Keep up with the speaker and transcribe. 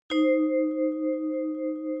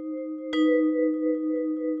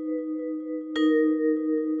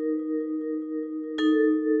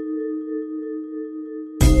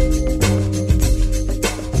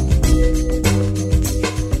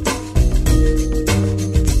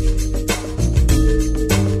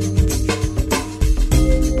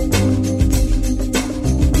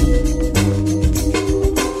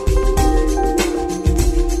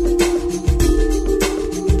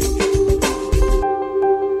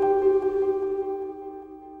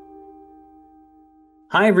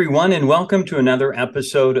Hi, everyone, and welcome to another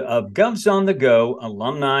episode of Govs on the Go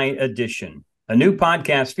Alumni Edition, a new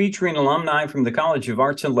podcast featuring alumni from the College of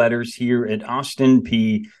Arts and Letters here at Austin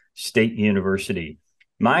Peay State University.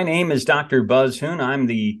 My name is Dr. Buzz Hoon. I'm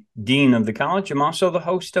the Dean of the college. I'm also the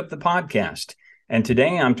host of the podcast. And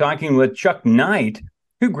today I'm talking with Chuck Knight,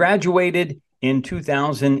 who graduated in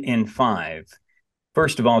 2005.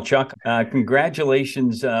 First of all, Chuck,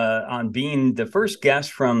 congratulations on being the first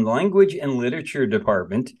guest from the Language and Literature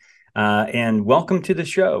Department, and welcome to the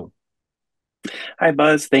show. Hi,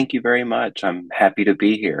 Buzz. Thank you very much. I'm happy to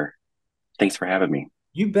be here. Thanks for having me.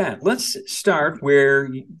 You bet. Let's start where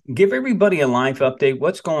give everybody a life update.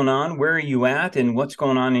 What's going on? Where are you at? And what's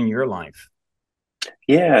going on in your life?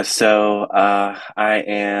 I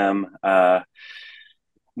am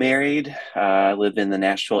married. I live in the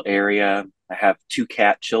Nashville area. I have two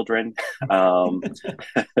cat children. Um,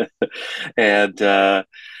 and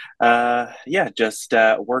just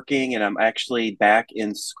working, and I'm actually back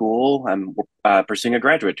in school. I'm pursuing a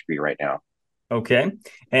graduate degree right now. Okay.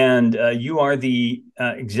 And you are the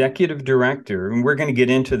executive director, and we're going to get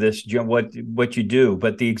into this, what you do,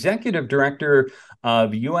 but the executive director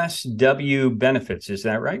of USW Benefits, is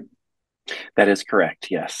that right? That is correct.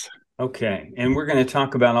 Yes. Okay. And we're going to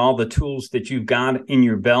talk about all the tools that you've got in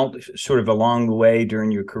your belt sort of along the way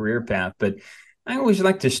during your career path. But I always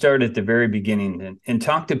like to start at the very beginning and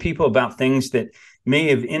talk to people about things that may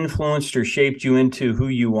have influenced or shaped you into who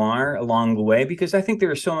you are along the way, because I think there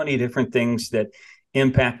are so many different things that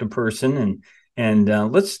impact a person. And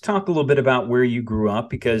let's talk a little bit about where you grew up,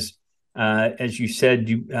 because as you said,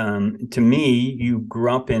 to me, you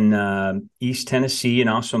grew up in East Tennessee and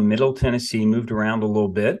also Middle Tennessee, moved around a little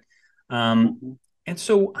bit. Um, Mhm. and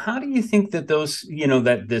so, how do you think that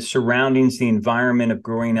that the surroundings, the environment of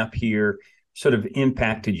growing up here sort of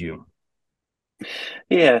impacted you?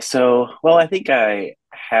 I think I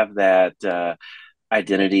have that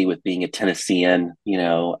identity with being a Tennessean,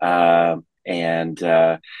 and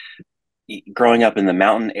growing up in the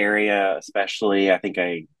mountain area, especially, I think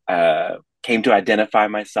I came to identify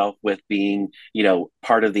myself with being,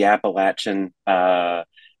 part of the Appalachian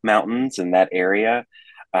mountains in that area.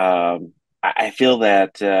 I feel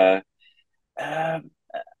that uh,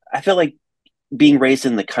 I feel like being raised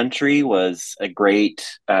in the country was a great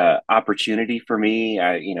opportunity for me.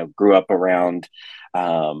 I, grew up around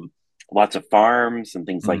lots of farms and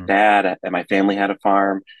things like Mm. that, and my family had a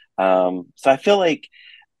farm. So I feel like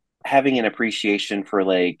having an appreciation for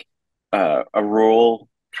like a rural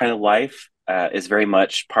kind of life is very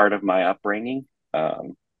much part of my upbringing,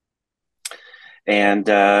 um, and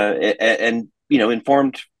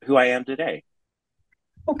informed who I am today.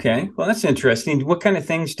 Okay, well, that's interesting. What kind of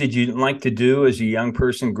things did you like to do as a young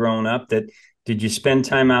person growing up? That did you spend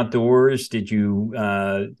time outdoors? Did you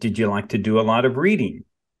like to do a lot of reading?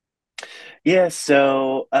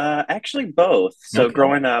 Actually both. So Okay.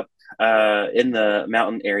 growing up in the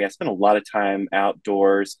mountain area, I spent a lot of time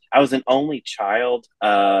outdoors. I was an only child,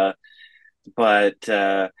 but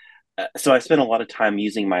so I spent a lot of time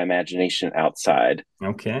using my imagination outside.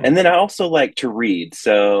 Okay. And then I also like to read.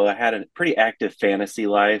 So I had a pretty active fantasy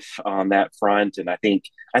life on that front. And I think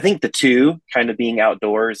the two, kind of being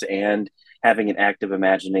outdoors and having an active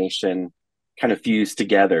imagination, kind of fused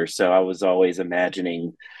together. So I was always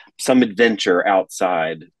imagining some adventure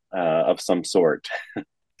outside of some sort.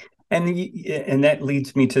 And that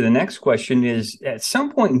leads me to the next question: is at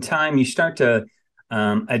some point in time you start to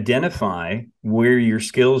identify where your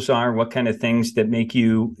skills are, what kind of things that make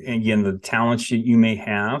you, again, the talents that you may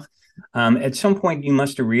have. At some point, you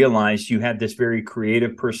must have realized you had this very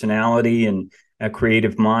creative personality and a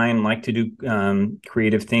creative mind, like to do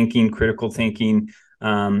creative thinking, critical thinking.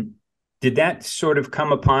 Um, did that sort of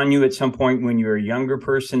come upon you at some point when you were a younger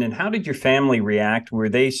person? And how did your family react? Were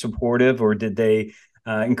they supportive, or did they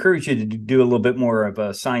encourage you to do a little bit more of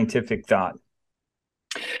a scientific thought?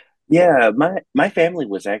 Yeah, my family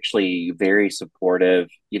was actually very supportive.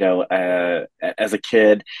 As a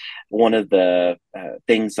kid, one of the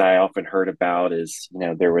things I often heard about is,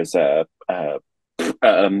 there was a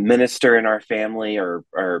minister in our family, or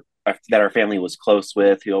that our family was close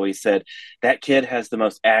with, who always said that kid has the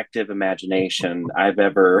most active imagination I've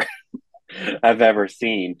ever I've ever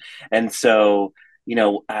seen. And so,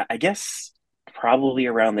 I guess probably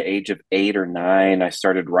around the age of 8 or 9, I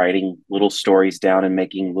started writing little stories down and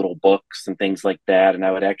making little books and things like that. And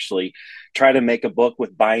I would actually try to make a book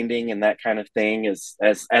with binding and that kind of thing, as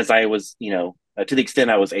I was, to the extent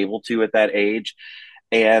I was able to at that age.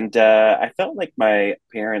 And I felt like my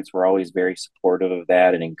parents were always very supportive of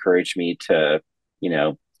that and encouraged me to,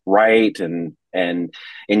 write and and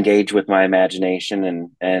engage with my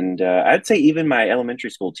imagination, and I'd say even my elementary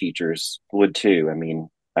school teachers would too. I mean,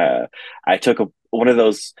 I took one of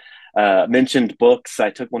those mentioned books. I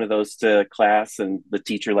took one of those to class, and the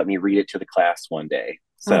teacher let me read it to the class one day.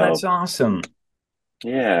 Oh, that's So awesome.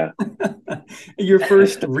 yeah. Your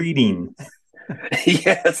first reading.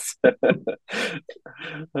 Yes.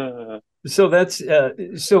 Uh, So that's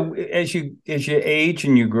so as you age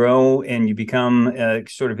and you grow and you become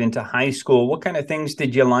sort of into high school, what kind of things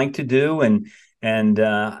did you like to do? And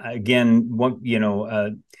again, what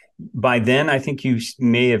by then I think you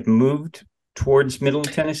may have moved towards Middle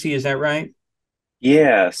Tennessee. Is that right?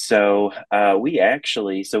 Yeah, so we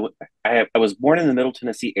actually, so I was born in the Middle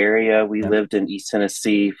Tennessee area. We Yeah. lived in East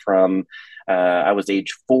Tennessee from I was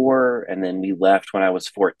age 4, and then we left when I was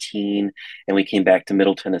 14, and we came back to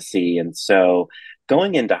Middle Tennessee. And so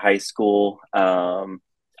going into high school,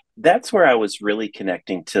 that's where I was really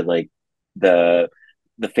connecting to like the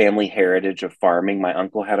the family heritage of farming. My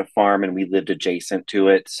uncle had a farm, and we lived adjacent to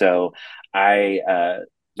it. So I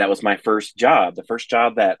that was my first job. The first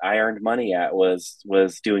job that I earned money at was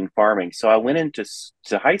doing farming. So I went into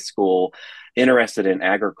to high school interested in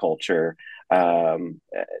agriculture, um,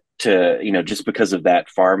 to just because of that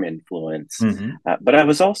farm influence. Hmm. But I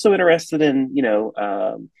was also interested in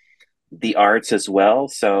the arts as well.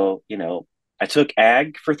 So, I took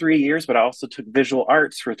ag for 3 years, but I also took visual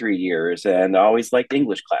arts for 3 years, and I always liked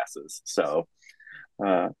English classes. So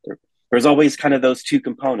there's always kind of those two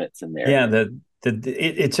components in there. Yeah,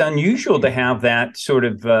 it's unusual to have that sort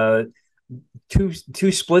of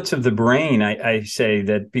two splits of the brain. I say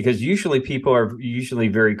that because usually people are usually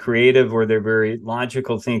very creative or they're very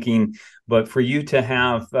logical thinking, but for you to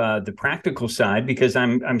have the practical side, because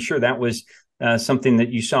I'm sure that was something that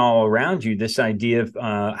you saw all around you. This idea of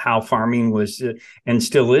how farming was and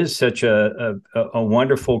still is such a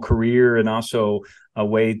wonderful career, and also a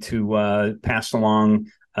way to pass along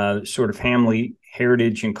sort of family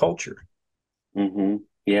heritage and culture. Mm-hmm.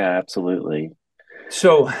 Yeah, absolutely.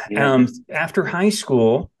 So, Yeah. after high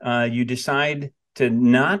school, you decide to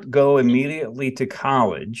not go immediately to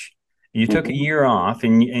college. You took a Mm-hmm. year off,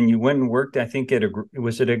 and you went and worked. I think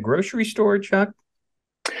was it a grocery store, Chuck?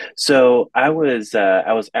 So I was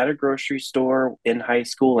at a grocery store in high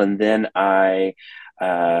school, and then uh,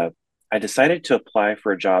 I decided to apply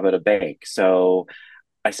for a job at a bank. So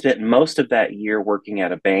I spent most of that year working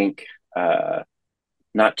at a bank,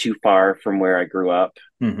 not too far from where I grew up,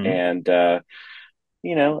 Hmm. and that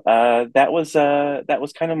was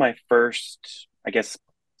kind of my first, I guess,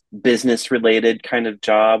 business related kind of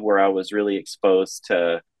job where I was really exposed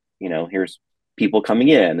to, here's people coming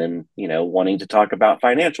in and, wanting to talk about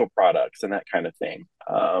financial products and that kind of thing.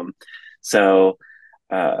 So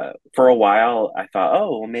for a while I thought,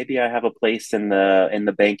 oh, well, maybe I have a place in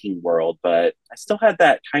the banking world, but I still had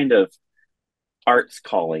that kind of arts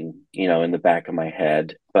calling, in the back of my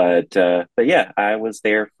head. But yeah, I was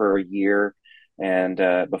there for a year, and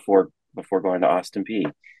before going to Austin P.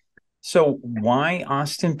 So, why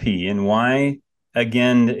Austin P, and why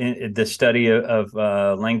again the study of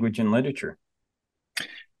language and literature?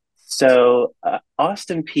 So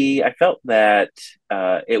Austin P, I felt that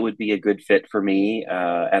it would be a good fit for me.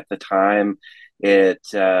 At the time, it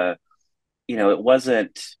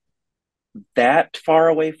wasn't that far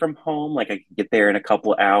away from home. Like I could get there in a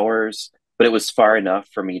couple of hours, but it was far enough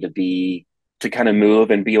for me to kind of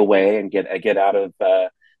move and be away and get out of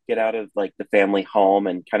like the family home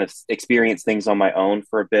and kind of experience things on my own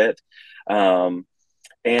for a bit. Um,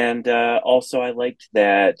 and also, I liked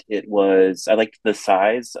the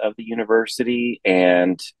size of the university,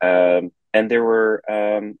 and there were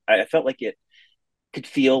I felt like it could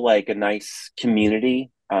feel like a nice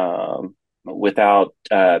community, without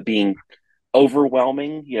being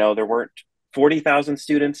overwhelming. There weren't 40,000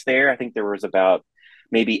 students there. I think there was about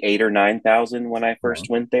maybe 8 or 9,000 when I Well, first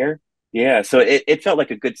went there. Yeah, so it felt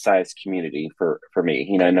like a good sized community for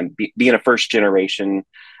me, and being a first generation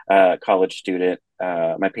college student.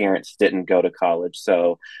 My parents didn't go to college,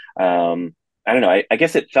 so I don't know. I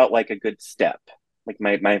guess it felt like a good step, like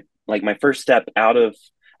my first step out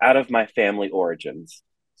of my family origins,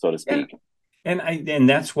 so to yeah. speak. And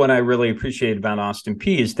that's what I really appreciate about Austin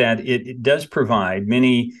P is that it does provide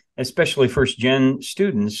many, especially first gen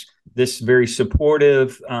students, this very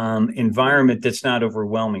supportive environment that's not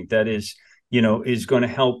overwhelming. That is going to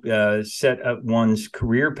help set up one's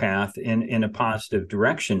career path in a positive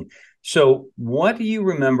direction. So, what do you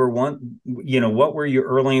remember? What were your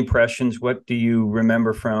early impressions? What do you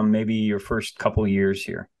remember from maybe your first couple years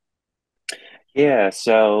here? Yeah,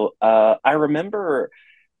 so I remember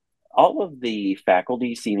all of the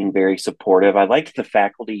faculty seeming very supportive. I liked the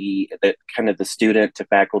faculty, that kind of the student to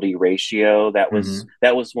faculty ratio. Hmm.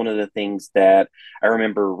 That was one of the things that I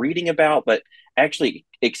remember reading about, but actually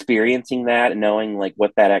experiencing that and knowing like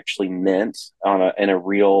what that actually meant on a in a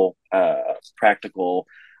real practical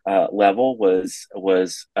level was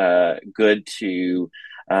good to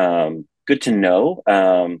know.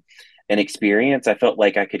 And experience. I felt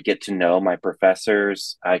like I could get to know my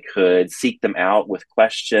professors. I could seek them out with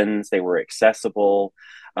questions. They were accessible.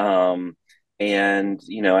 Um, and,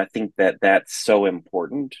 I think that that's so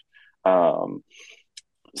important. Um,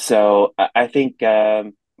 I think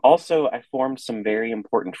also I formed some very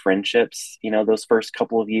important friendships, those first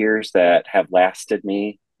couple of years that have lasted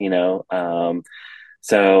me.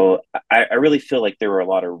 I really feel like there were a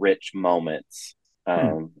lot of rich moments,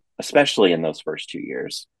 Hmm. especially in those first 2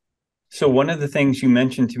 years. So one of the things you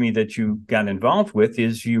mentioned to me that you got involved with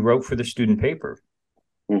is you wrote for the student paper.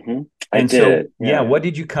 Hmm. I And so, did. yeah, Yeah. what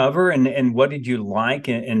did you cover and what did you like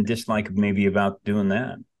and dislike maybe about doing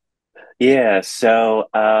that? Yeah.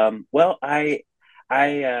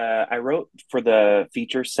 I wrote for the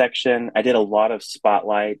features section. I did a lot of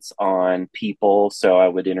spotlights on people. So I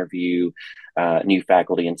would interview new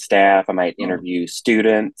faculty and staff. I might Oh, interview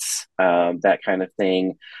students, that kind of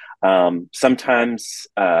thing. Sometimes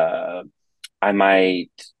I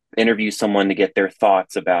might interview someone to get their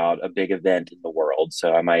thoughts about a big event in the world.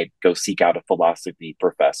 So I might go seek out a philosophy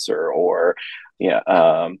professor or, yeah,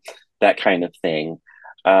 that kind of thing.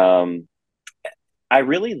 Um, I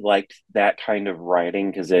really liked that kind of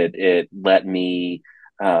writing because it let me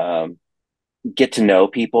um, get to know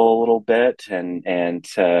people a little bit and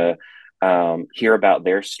to hear about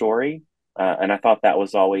their story. And I thought that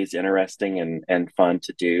was always interesting and fun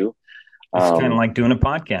to do. it's kind of Um, like doing a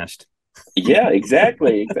podcast. yeah,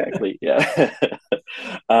 exactly. Yeah.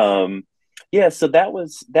 um, yeah, so that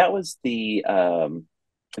was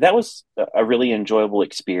a really enjoyable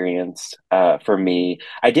experience for me.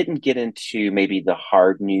 I didn't get into maybe the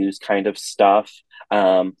hard news kind of stuff.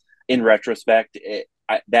 In retrospect,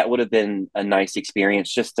 that would have been a nice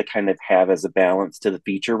experience just to kind of have as a balance to the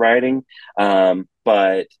feature writing. Um,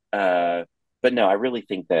 but uh, but no, I really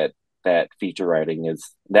think that feature writing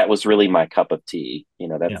is that was really my cup of tea.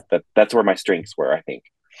 Yeah. That's where my strengths were, I think.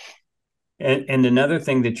 And another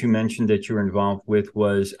thing that you mentioned that you were involved with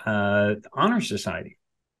was honor society.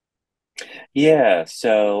 Yeah,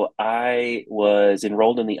 so I was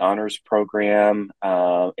enrolled in the honors program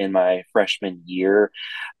in my freshman year,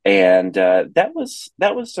 and that was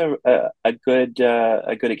a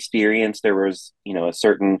good experience. There was a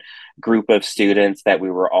certain group of students that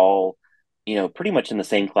we were all pretty much in the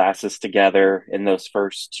same classes together in those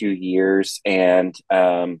first 2 years, and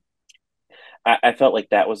I felt like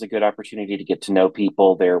that was a good opportunity to get to know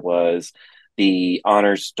people. There was the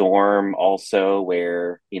honors dorm also,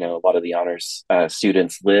 where a lot of the honors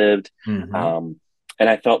students lived, Hmm. um, and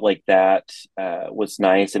I felt like that was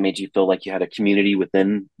nice. It made you feel like you had a community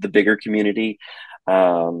within the bigger community,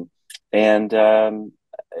 um, and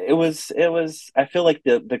it was. I feel like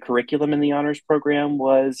the curriculum in the honors program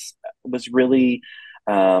was really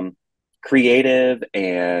um, creative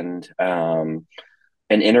and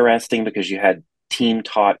interesting because you had team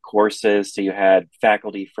taught courses. So you had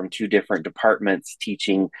faculty from two different departments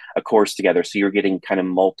teaching a course together. So you're getting kind of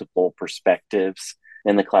multiple perspectives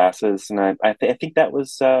in the classes, and I think that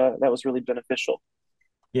was really beneficial.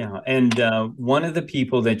 Yeah. And one of the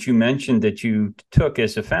people that you mentioned that you took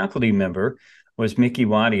as a faculty member was Mickey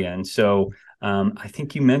Wadia. And so I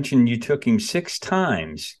think you mentioned you took him 6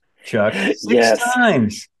 times, Chuck. Six Yes,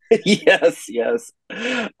 times. yes.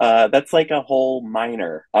 That's like a whole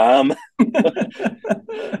minor.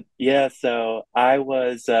 Yeah, so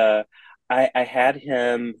I had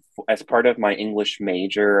him as part of my English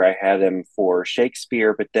major. I had him for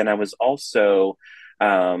Shakespeare, but then I was also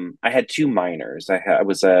I had two minors. I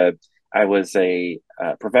was a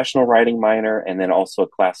professional writing minor and then also a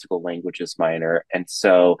classical languages minor. And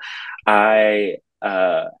so I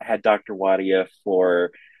had Dr. Wadia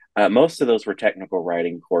for most of those were technical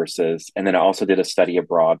writing courses, and then I also did a study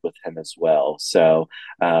abroad with him as well. So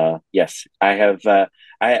yes, I have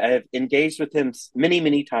engaged with him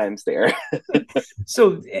many times there.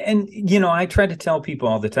 So, and I try to tell people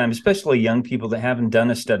all the time, especially young people that haven't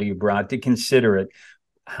done a study abroad, to consider it.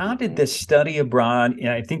 How did Hmm. the study abroad,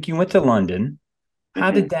 I think you went to London, how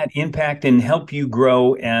Hmm. did that impact and help you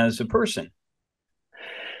grow as a person?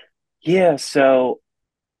 Yeah, so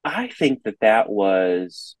I think that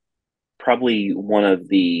was probably one of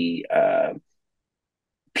the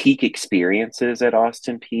peak experiences at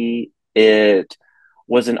Austin P. It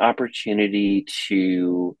was an opportunity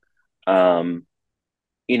to um,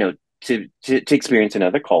 you know, to experience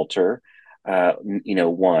another culture.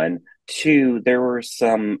 One, two, there were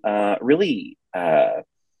some really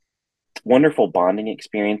wonderful bonding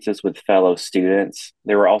experiences with fellow students.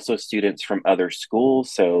 There were also students from other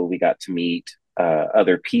schools, so we got to meet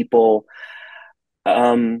other people.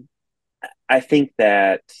 Um, I think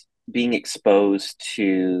that being exposed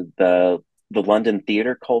to the London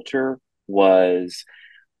theater culture was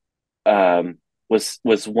um,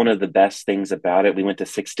 was one of the best things about it. We went to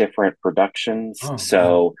six different productions, Oh, wow.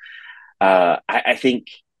 so I think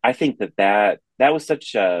that was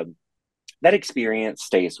such a that experience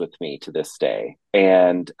stays with me to this day.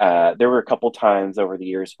 And there were a couple times over the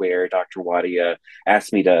years where Dr. Wadia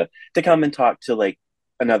asked me to come and talk to like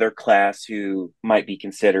another class who might be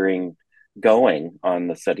considering going on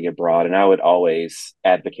the study abroad, and I would always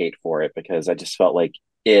advocate for it because I just felt like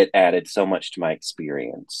it added so much to my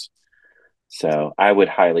experience. So I would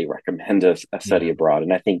highly recommend a study Yeah. abroad,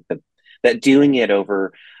 and I think that doing it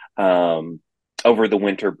um, over the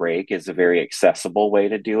winter break is a very accessible way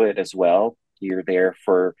to do it as well. You're there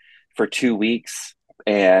for 2 weeks,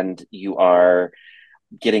 and you are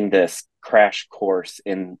getting this crash course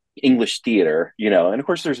in English theater, and of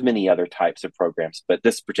course there's many other types of programs, but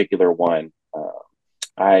this particular one,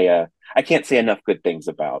 I can't say enough good things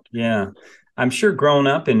about. Yeah. I'm sure growing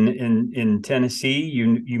up in Tennessee,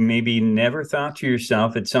 you maybe never thought to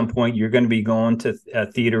yourself at some point you're going to be going to a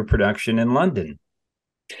theater production in London.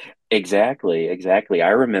 Exactly, exactly. I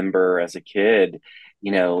remember as a kid,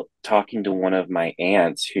 talking to one of my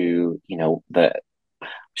aunts who, the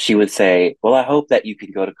she would say, "Well, I hope that you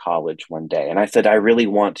can go to college one day." And I said, "I really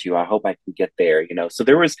want to. I hope I can get there." So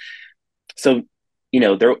there was so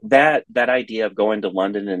there that idea of going to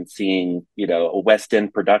London and seeing, a West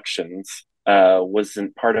End productions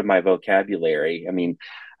wasn't part of my vocabulary. I mean,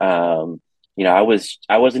 I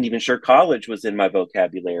wasn't even sure college was in my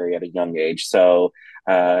vocabulary at a young age. So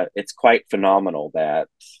it's quite phenomenal that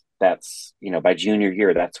that's by junior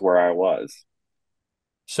year that's where I was.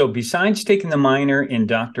 So besides taking the minor in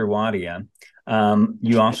Dr. Wadia,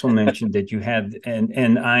 you also mentioned that you had,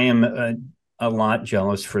 and I am a lot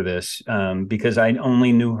jealous for this because I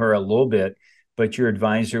only knew her a little bit, but your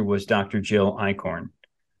advisor was Dr. Jill Eichhorn.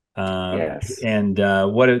 Uh, Yes. and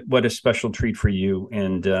what a special treat for you,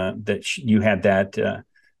 and that you had that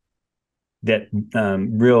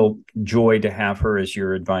real joy to have her as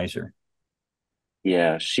your advisor.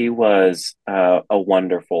 Yeah, she was a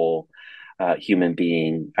wonderful human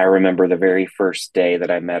being. I remember the very first day that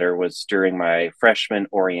I met her was during my freshman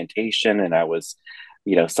orientation, and I was,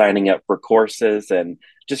 signing up for courses, and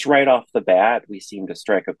just right off the bat, we seemed to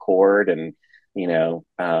strike a chord. And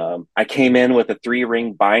I came in with a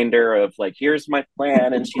 3-ring binder of like, "Here's my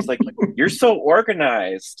plan," and she's like, "You're so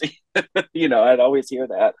organized." I'd always hear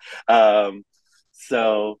that.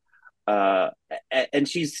 So uh and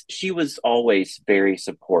she was always very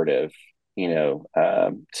supportive,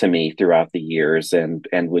 to me throughout the years, and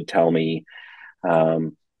would tell me,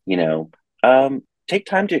 um you know take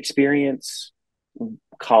time to experience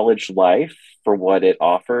college life for what it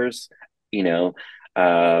offers, you know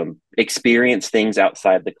experience things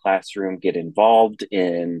outside the classroom, get involved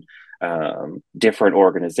in different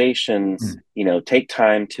organizations, Mm. take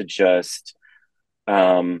time to just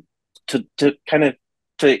um to kind of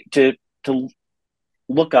to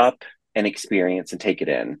look up and experience and take it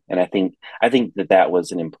in. And I think that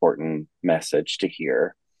was an important message to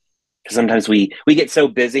hear, because sometimes we get so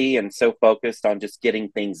busy and so focused on just getting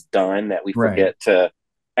things done that we Right. forget to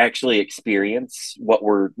actually experience what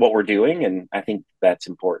we're doing, and I think that's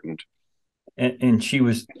important. And she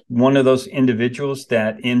was one of those individuals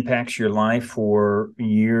that impacts your life for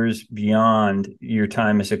years beyond your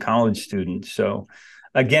time as a college student. So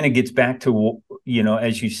again, it gets back to,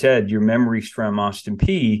 as you said, your memories from Austin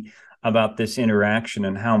P about this interaction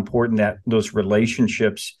and how important that those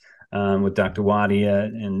relationships with Dr. Wadia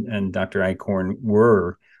and Dr. Eichhorn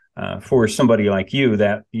were for somebody like you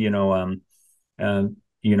that, uh,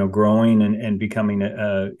 growing and becoming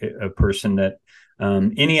a person that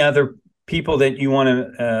any other people that you want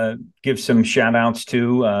to give some shout outs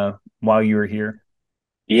to while you're here?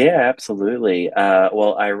 Yeah, absolutely.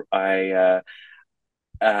 Well, I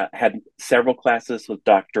had several classes with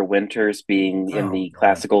Dr. Winters, being in Oh, the yeah.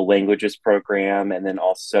 classical languages program, and then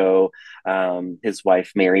also his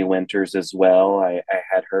wife, Mary Winters, as well. I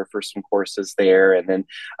had her for some courses there. And then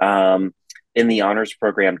in the honors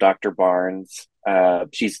program, Dr. Barnes.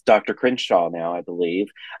 She's Dr. Crenshaw now, I believe.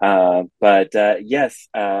 But yes,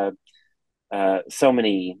 so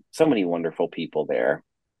many wonderful people there.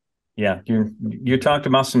 Yeah, you talked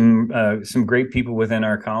about some great people within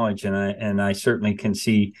our college, and I certainly can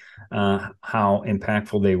see how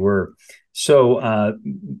impactful they were. So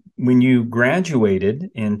when you graduated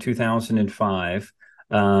in 2005,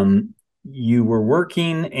 you were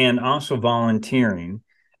working and also volunteering.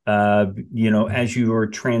 As you were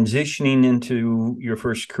transitioning into your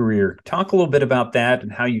first career, talk a little bit about that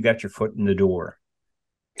and how you got your foot in the door.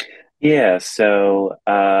 Yeah, so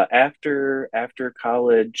after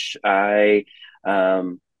college, I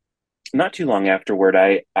not too long afterward,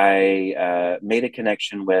 I made a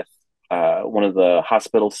connection with one of the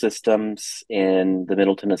hospital systems in the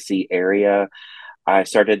Middle Tennessee area. I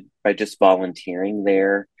started by just volunteering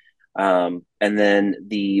there. And then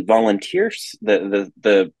the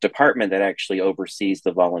department that actually oversees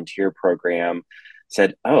the volunteer program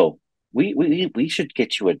said, "Oh, we should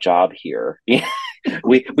get you a job here.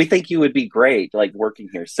 We think you would be great like working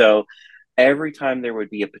here." So every time there would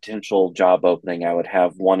be a potential job opening, I would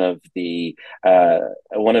have one of the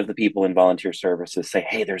people in volunteer services say,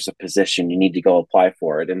 "Hey, there's a position. You need to go apply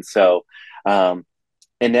for it." And so um,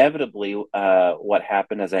 inevitably, what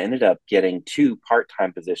happened is I ended up getting two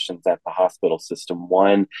part-time positions at the hospital system.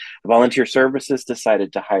 One, volunteer services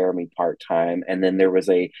decided to hire me part-time, and then there was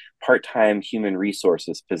a part-time human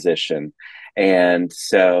resources position. And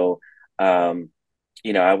so, um,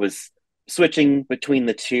 I was switching between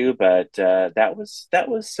the two, but that was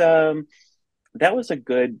a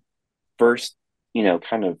good first,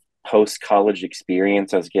 kind of post college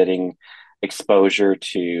experience. I was getting exposure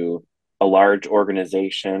to a large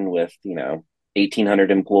organization with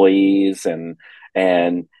 1,800 employees,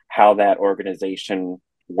 and how that organization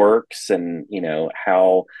works, and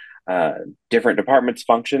how different departments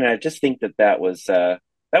function. And I just think that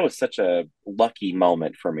was such a lucky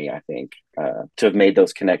moment for me. I think to have made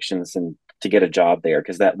those connections and to get a job there,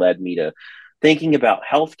 because that led me to thinking about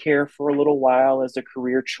healthcare for a little while as a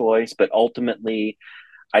career choice, but ultimately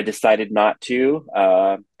I decided not to.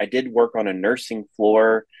 I did work on a nursing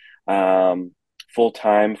floor full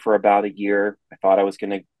time for about a year. I thought I was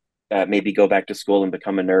going to maybe go back to school and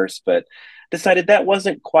become a nurse, but decided that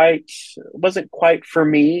wasn't quite for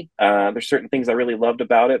me. There's certain things I really loved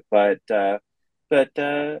about it, but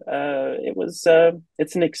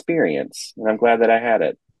it's an experience, and I'm glad that I had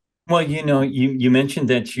it. Well, you mentioned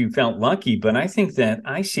that you felt lucky, but I think that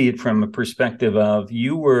I see it from a perspective of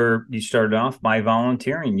you started off by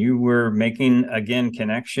volunteering. You were making again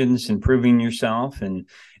connections, improving yourself, and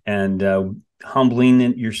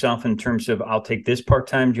humbling yourself in terms of I'll take this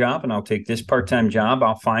part-time job and I'll take this part-time job.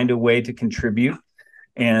 I'll find a way to contribute.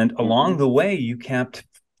 And along Mm-hmm. the way, you kept,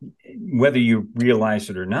 whether you realize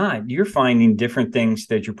it or not, you're finding different things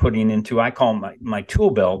that you're putting into, I call my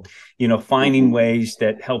tool belt, finding Mm-hmm. ways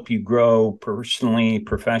that help you grow personally,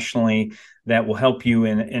 professionally, that will help you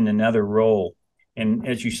in another role. And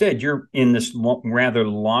as you said, you're in this rather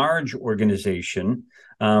large organization.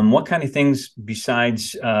 What kind of things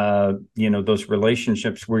besides, those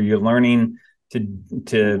relationships were you learning to,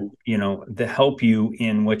 Mm-hmm. to help you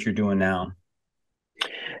in what you're doing now?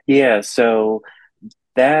 Yeah, so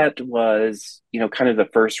that was, kind of the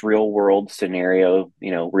first real world scenario,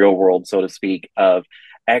 real world, so to speak, of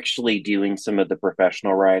actually doing some of the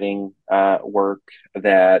professional writing work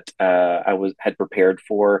that had prepared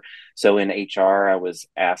for. So in HR, I was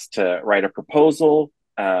asked to write a proposal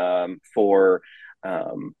for,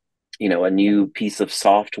 a new piece of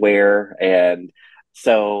software. And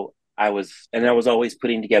so I was always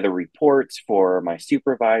putting together reports for my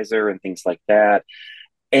supervisor and things like that.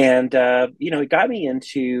 And it got me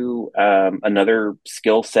into another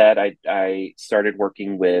skill set. I started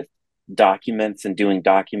working with documents and doing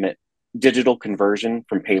document digital conversion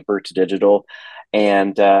from paper to digital,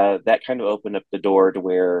 and that kind of opened up the door to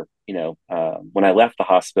where when I left the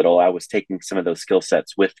hospital, I was taking some of those skill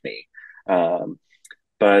sets with me. Um,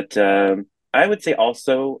 but I would say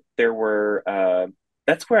also there were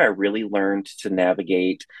that's where I really learned to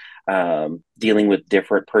navigate dealing with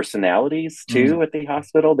different personalities too at the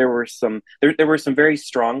hospital. There were some very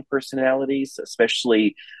strong personalities,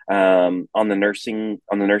 especially on the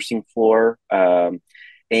nursing floor.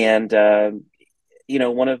 And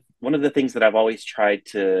one of the things that I've always tried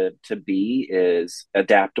to be is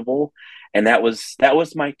adaptable, and that was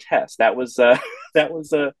my test. That was that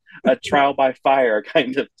was a trial by fire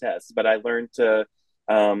kind of test, but I learned to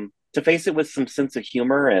face it with some sense of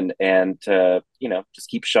humor, and to just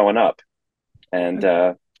keep showing up, and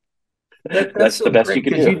That's that's the so best you great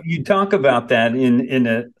can because do. you talk about that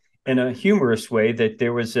in a humorous way, that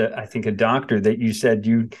there was I think a doctor that you said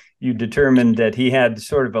you determined that he had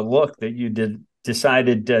sort of a look that you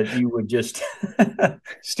decided that you would just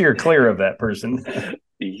steer clear of that person.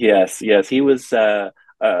 Yes, yes, he was kind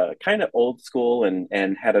of old school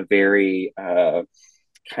and had a very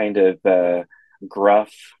kind of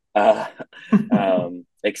gruff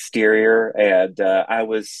exterior. And I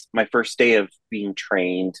was my first day of being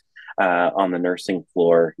trained on the nursing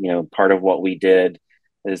floor. You know, part of what we did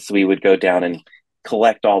is we would go down and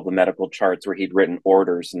collect all the medical charts where he'd written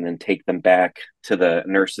orders and then take them back to the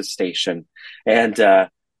nurses station. And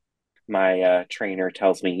my trainer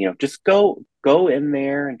tells me, just go in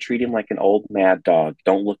there and treat him like an old mad dog.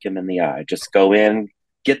 Don't look him in the eye. Just go in,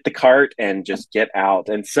 get the cart, and just get out.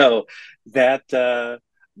 And so that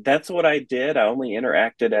that's what I did. I only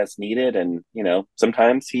interacted as needed, and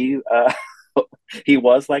sometimes he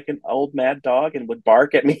was like an old mad dog and would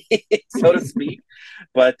bark at me, so to speak.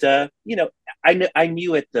 But I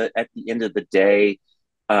knew at the end of the day,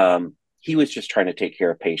 he was just trying to take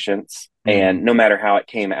care of patients, and Mm. no matter how it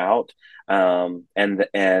came out, and even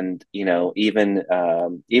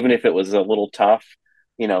if it was a little tough,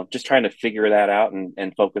 just trying to figure that out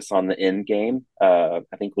and focus on the end game, I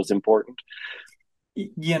think was important.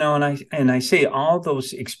 And I say all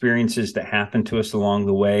those experiences that happen to us along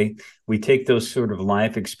the way, we take those sort of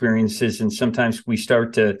life experiences, and sometimes we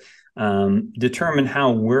start to determine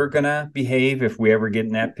how we're going to behave if we ever get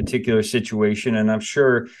in that particular situation. And I'm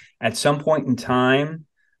sure at some point in time,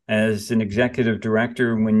 as an executive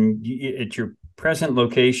director, at your present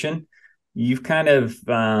location, you've kind of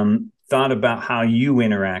thought about how you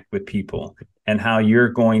interact with people and how you're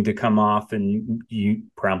going to come off, and you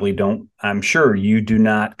probably don't, I'm sure you do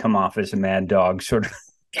not come off as a mad dog sort of.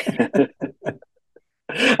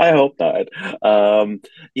 I hope not.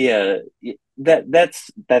 Yeah,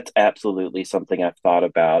 that's absolutely something I've thought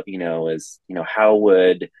about. Is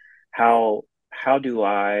how how do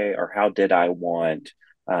I or how did I want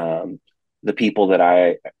um, the people that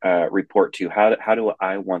I report to? How do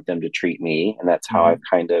I want them to treat me? And that's how I've Mhm.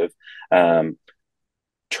 kind of um,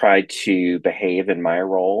 tried to behave in my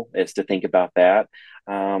role, is to think about that.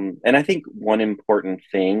 And I think one important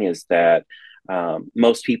thing is that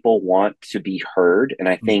most people want to be heard. And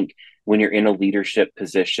I think when you're in a leadership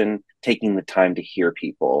position, taking the time to hear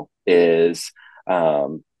people is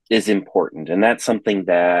important. And that's something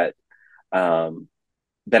um,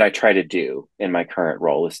 that I try to do in my current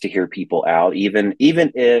role, is to hear people out, even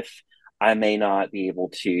if I may not be able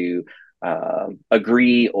to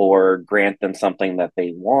agree or grant them something that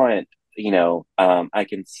they want. I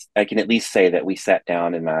can at least say that we sat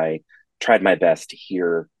down and I tried my best to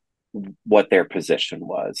hear what their position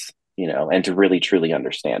was, and to really truly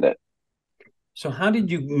understand it. So how did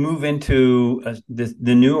you move into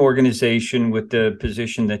the new organization with the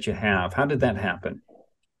position that you have? How did that happen?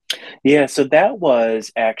 Yeah, so that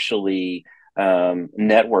was actually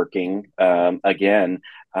networking again.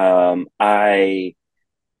 I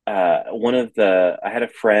I had a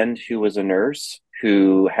friend who was a nurse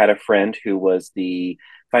who had a friend who was the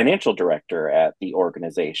financial director at the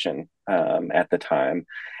organization at the time.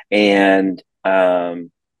 And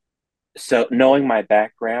so, knowing my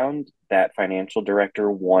background, that financial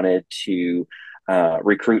director wanted to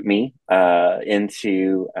recruit me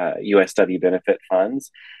into USW benefit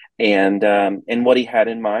funds. And what he had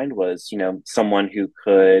in mind was, someone who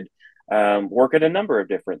could work at a number of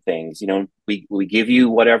different things. We give you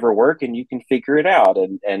whatever work and you can figure it out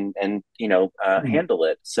and Hmm. handle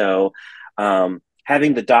it. So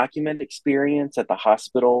having the document experience at the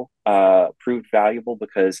hospital proved valuable,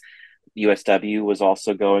 because USW was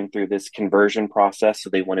also going through this conversion process. So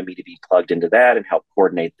they wanted me to be plugged into that and help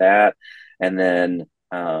coordinate that. And then,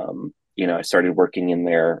 I started working in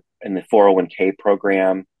the 401k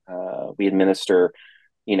program. We administer,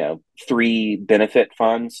 three benefit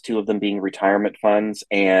funds, two of them being retirement funds.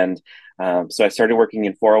 And so I started working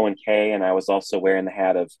in 401k, and I was also wearing the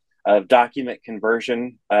hat of document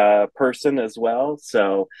conversion person as well.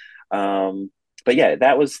 So, but yeah,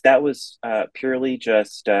 that was purely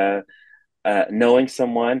just knowing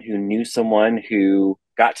someone who knew someone who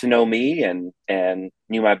got to know me and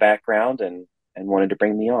knew my background and wanted to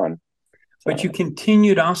bring me on. But you So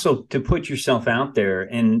continued also to put yourself out there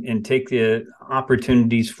and take the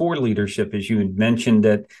opportunities for leadership, as you had mentioned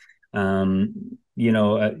that,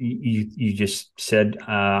 you just said,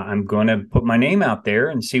 I'm going to put my name out there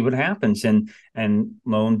and see what happens, and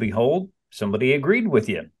lo and behold, somebody agreed with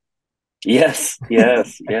you. yes,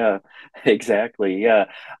 yes, yeah, exactly, yeah.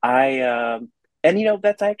 I and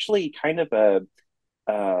that's actually kind of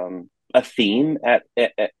a theme at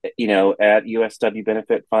USW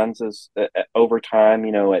benefit funds, is over time.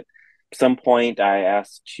 At some point, I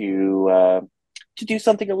asked to do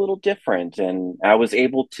something a little different, and I was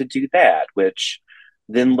able to do that, which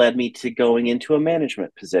then led me to going into a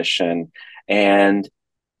management position. And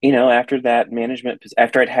after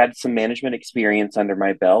after I'd had some management experience under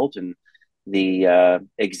my belt and the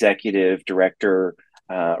executive director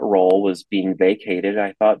role was being vacated,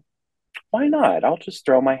 I thought, why not? I'll just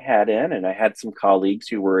throw my hat in. And I had some colleagues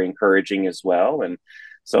who were encouraging as well. And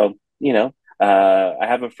so, I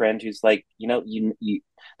have a friend who's like,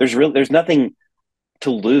 there's nothing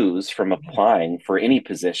to lose from applying for any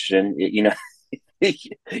position. You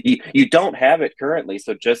don't have it currently,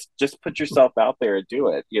 so just put yourself out there and do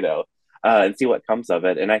it, and see what comes of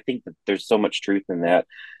it. And I think that there's so much truth in that.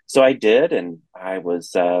 So I did, and I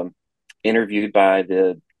was interviewed by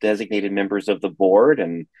the designated members of the board,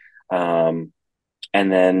 um,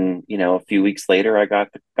 and then a few weeks later, I got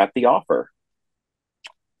the offer.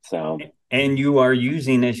 So And you are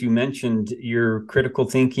using, as you mentioned, your critical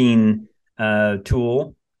thinking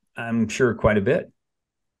tool, I'm sure, quite a bit.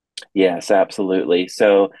 yes, absolutely.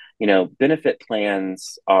 So benefit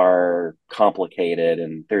plans are complicated,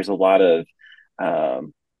 and there's um, a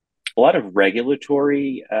lot of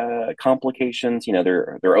regulatory complications.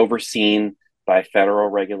 They're overseen by federal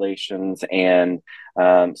regulations, and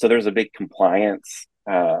so there's a big compliance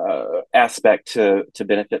aspect to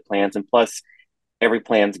benefit plans, and plus every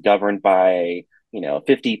plan's governed by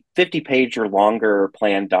 50 page or longer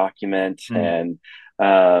plan document, Mm.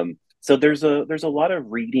 and so there's a lot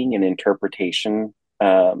of reading and interpretation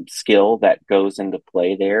skill that goes into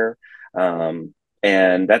play there. um,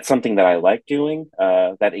 and that's something that I like doing.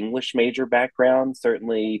 That English major background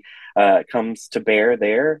certainly comes to bear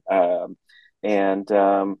there. And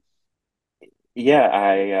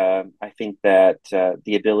Yeah, I think that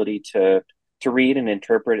the ability to read and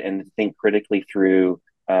interpret and think critically through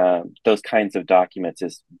those kinds of documents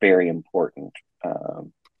is very important.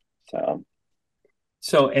 Um, so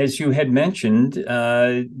So, as you had mentioned,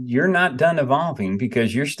 you're not done evolving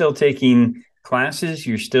because you're still taking classes.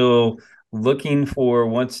 You're still looking for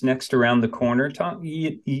what's next around the corner.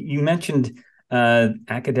 You mentioned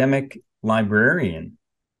academic librarian.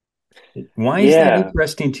 Why is that yeah,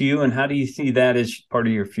 interesting to you, and how do you see that as part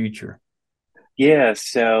of your future? yeah.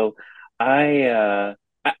 So I,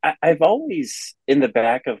 I've always in the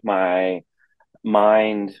back of my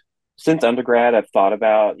mind since undergrad, I've thought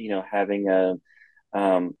about having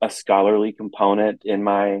a scholarly component in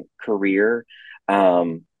my career.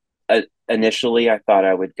 Um, Initially, I thought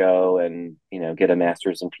I would go and get a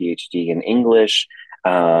master's and PhD in English.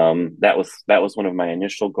 That was one of my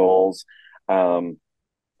initial goals. Um,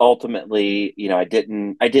 Ultimately, I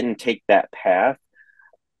didn't take that path,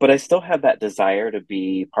 but I still have that desire to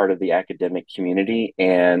be part of the academic community.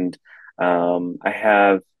 And I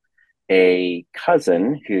have a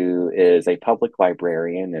cousin who is a public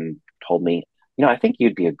librarian and told me, I think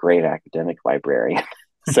you'd be a great academic librarian.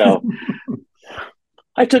 So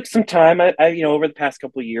I took some time. Over the past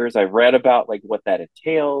couple of years, I've read about like what that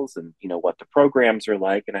entails and what the programs are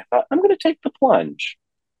like, and I thought I'm going to take the plunge.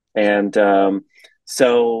 And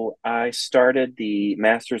so I started the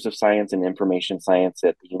Masters of Science in Information Science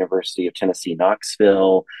at the University of Tennessee,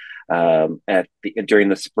 Knoxville, during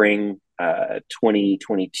the spring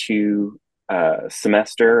 2022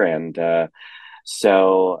 semester, and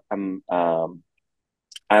so I'm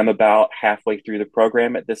about halfway through the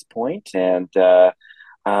program at this point, and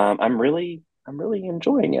I'm really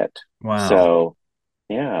enjoying it. Wow. So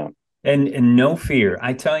yeah. And no fear.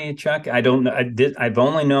 I tell you, Chuck, I don't know. I've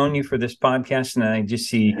only known you for this podcast, and I just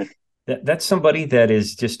see that that's somebody that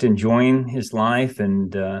is just enjoying his life,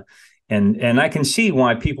 and I can see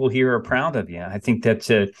why people here are proud of you. I think that's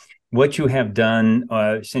what you have done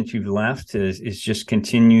since you've left is just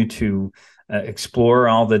continue to explore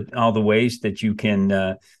all the ways that you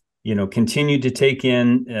can continue to take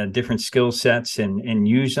in different skill sets and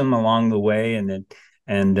use them along the way,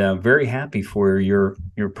 and very happy for your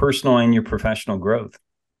personal and your professional growth.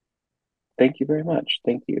 Thank you very much.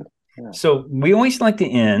 Thank you. Yeah. So we always like to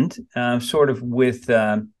end sort of with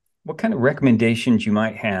what kind of recommendations you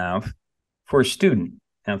might have for a student.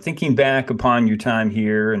 Now, thinking back upon your time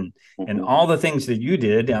here and Mhm. all the things that you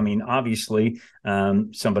did, I mean, obviously,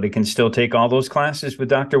 somebody can still take all those classes with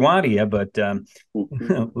Dr. Wadia, but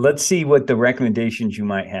Mhm. let's see what the recommendations you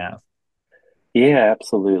might have. Yeah,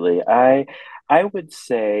 absolutely. I would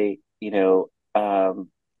say,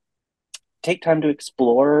 take time to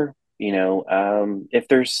explore. If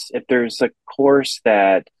there's a course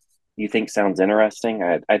that you think sounds interesting,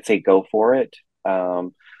 I'd say go for it.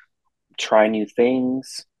 Try new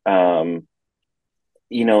things. I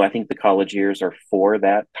think the college years are for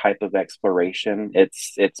that type of exploration.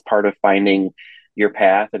 It's part of finding your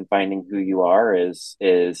path and finding who you are is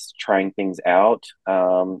trying things out.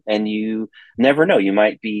 And you never know, you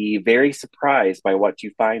might be very surprised by what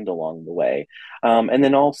you find along the way. And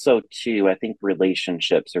then also too, I think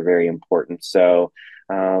relationships are very important. So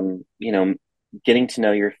you know, getting to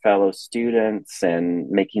know your fellow students and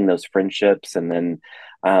making those friendships, and then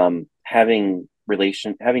having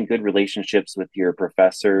good relationships with your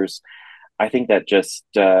professors. I think that just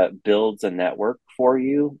builds a network for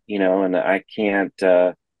you, you know, and I can't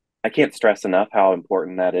stress enough how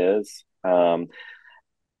important that is.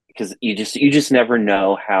 Because you just never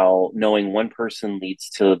know how knowing one person leads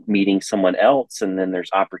to meeting someone else, and then there's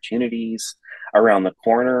opportunities around the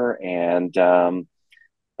corner.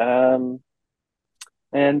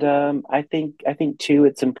 Um, I think too,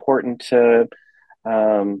 it's important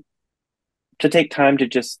um, to take time to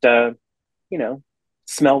just you know,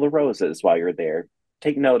 smell the roses while you're there.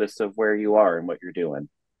 Take notice of where you are and what you're doing.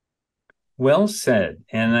 Well said.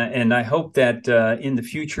 And I hope that in the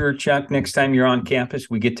future, Chuck, next time you're on campus,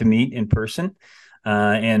 we get to meet in person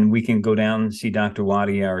and we can go down and see Dr.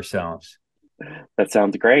 Waddy ourselves. That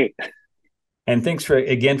sounds great. And thanks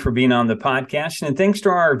again for being on the podcast. And thanks to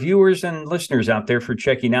our viewers and listeners out there for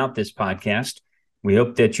checking out this podcast. We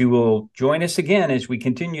hope that you will join us again as we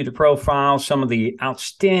continue to profile some of the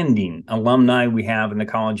outstanding alumni we have in the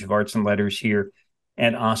College of Arts and Letters here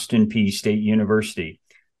at Austin Peay State University.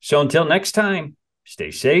 So until next time,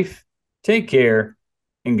 stay safe, take care,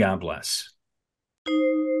 and God bless.